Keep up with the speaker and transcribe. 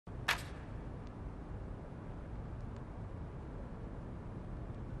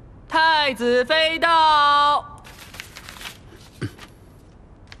太子妃到。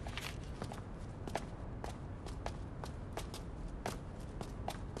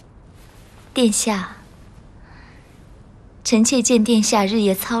殿下，臣妾见殿下日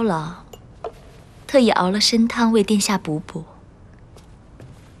夜操劳，特意熬了参汤为殿下补补。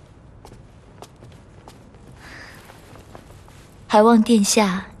还望殿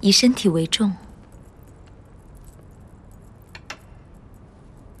下以身体为重。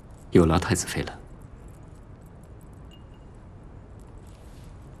有劳太子妃了。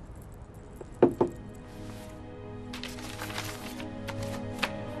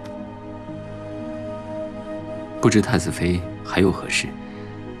不知太子妃还有何事？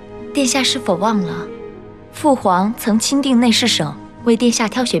殿下是否忘了，父皇曾钦定内侍省为殿下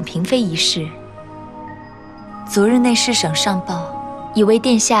挑选嫔妃一事？昨日内侍省上报，已为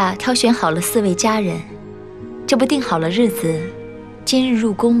殿下挑选好了4位佳人，这不定好了日子，今日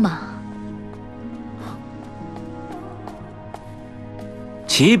入宫吗？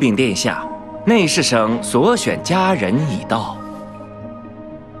启禀殿下，内侍省所选佳人已到。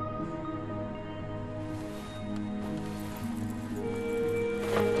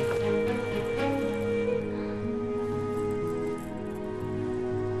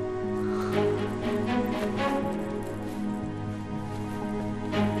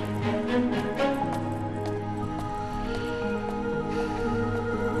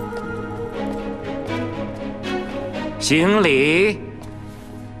行礼。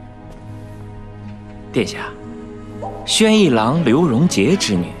殿下，宣义郎刘荣杰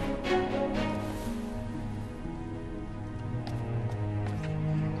之女，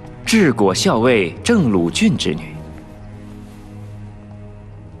治国校尉郑鲁俊之女，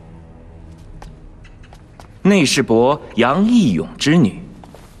内侍伯杨义勇之女，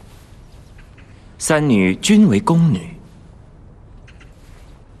三女均为宫女。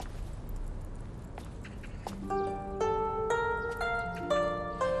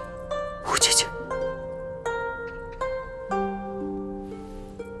吴姐姐，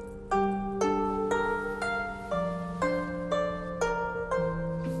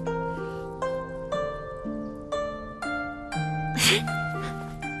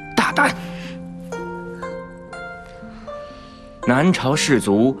大胆！南朝士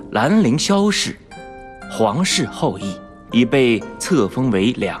族兰陵萧氏，皇室后裔，已被册封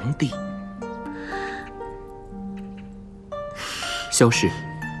为良帝。萧氏，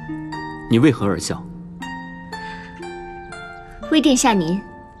你为何而笑？为殿下您，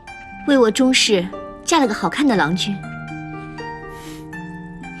为我钟氏嫁了个好看的郎君。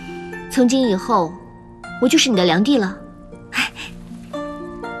从今以后，我就是你的良弟了。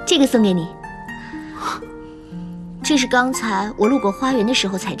这个送给你，这是刚才我路过花园的时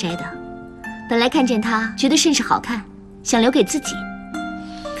候采摘的。本来看见它，觉得甚是好看，想留给自己。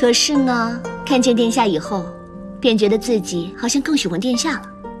可是呢，看见殿下以后，便觉得自己好像更喜欢殿下了。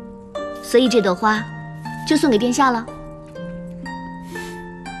所以这朵花就送给殿下了。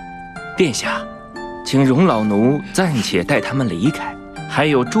殿下，请容老奴暂且带他们离开，还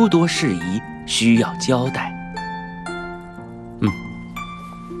有诸多事宜需要交代。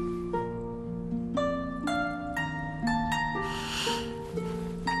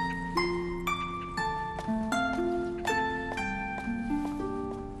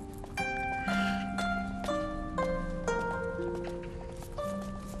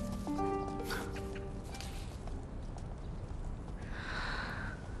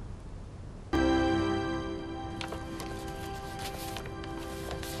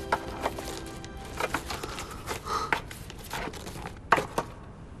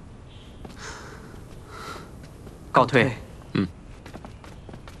告退。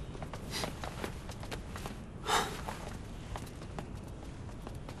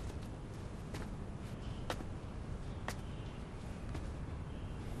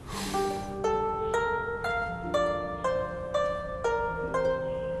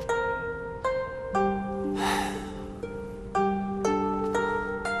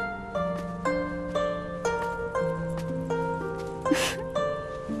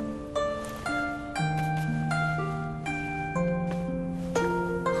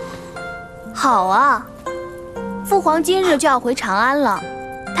好啊，父皇今日就要回长安了，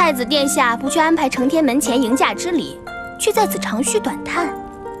太子殿下不去安排承天门前迎驾之礼，却在此长吁短叹，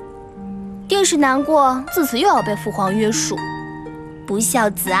定是难过自此又要被父皇约束，不孝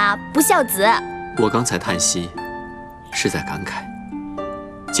子啊，不孝子！我刚才叹息，是在感慨，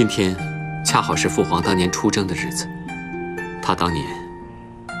今天恰好是父皇当年出征的日子，他当年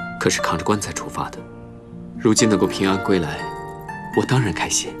可是扛着棺材出发的，如今能够平安归来，我当然开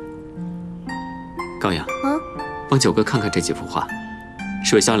心。高阳，帮九哥看看这几幅画。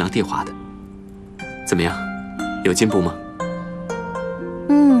是为萧良娣画的。怎么样，有进步吗？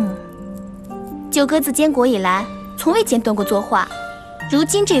九哥自监国以来，从未间断过作画。如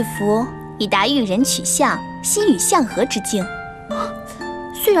今这幅已达育人取象、心与相合之境。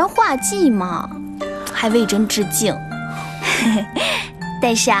虽然画技嘛，还未真致敬，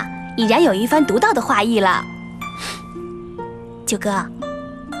但是啊，已然有一番独到的画艺了。九哥，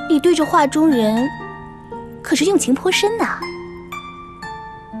你对这画中人可是用情颇深呐。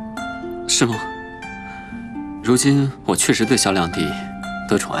是吗？如今我确实对萧良娣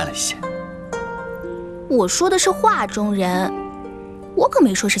多宠爱了一些。我说的是画中人，我可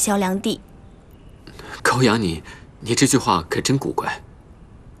没说是萧良娣。狗养你这句话可真古怪。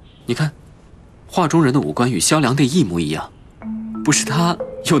你看，画中人的五官与萧良娣一模一样，不是他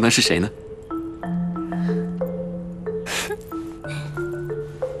又能是谁呢？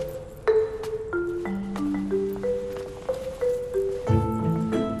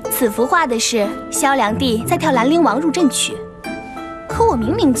此幅画的是萧良娣在跳兰陵王入阵曲，可我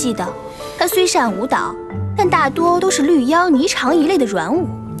明明记得，她虽善舞蹈，但大多都是绿腰、霓裳一类的软舞。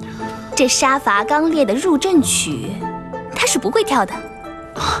这杀伐刚烈的入阵曲，她是不会跳的。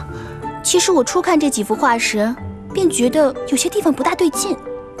其实我初看这几幅画时，便觉得有些地方不大对劲。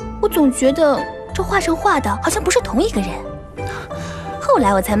我总觉得这画上画的好像不是同一个人。后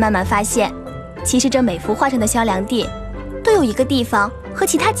来我才慢慢发现，其实这每幅画上的萧良娣，都有一个地方和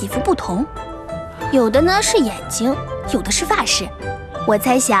其他几幅不同。有的呢是眼睛，有的是发饰。我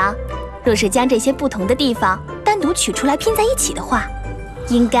猜想，若是将这些不同的地方单独取出来拼在一起的话，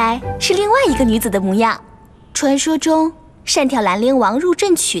应该是另外一个女子的模样。传说中善跳兰陵王入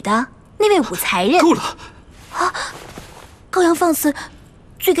阵曲的那位武才人。够了！啊！高阳放肆，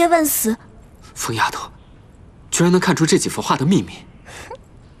罪该万死。疯丫头，居然能看出这几幅画的秘密，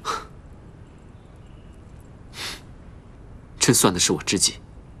真算的是我知己。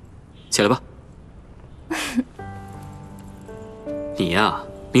起来吧。你呀，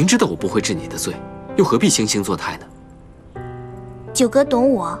明知道我不会治你的罪，又何必惺惺作态呢？九哥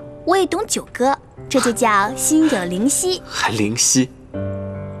懂我，我也懂九哥，这就叫心有灵犀。还灵犀？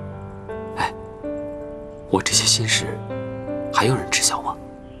哎，我这些心事，还有人知晓吗？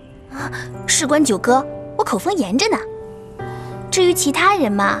事关九哥，我口风严着呢。至于其他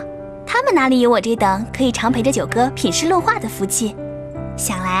人嘛，他们哪里有我这等可以常陪着九哥品诗论画的福气？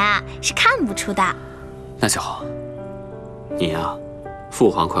想来啊，是看不出的。那就好。你呀，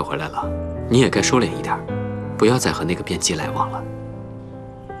父皇快回来了，你也该收敛一点，不要再和那个辩机来往了。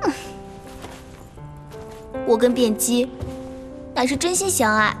我跟辩机乃是真心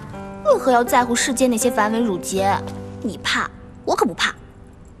相爱，为何要在乎世间那些繁文缛节？你怕，我可不怕。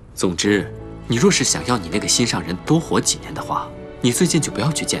总之，你若是想要你那个心上人多活几年的话，你最近就不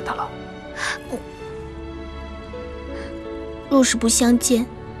要去见他了。若是不相见，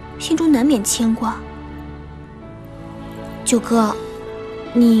心中难免牵挂。九哥，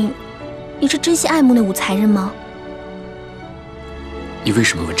你是真心爱慕那武才人吗？你为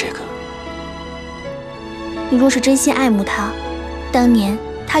什么问这个？你若是真心爱慕他，当年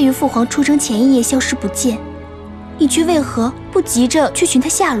他于父皇出征前一夜消失不见，你却为何不急着去寻他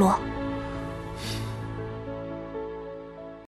下落？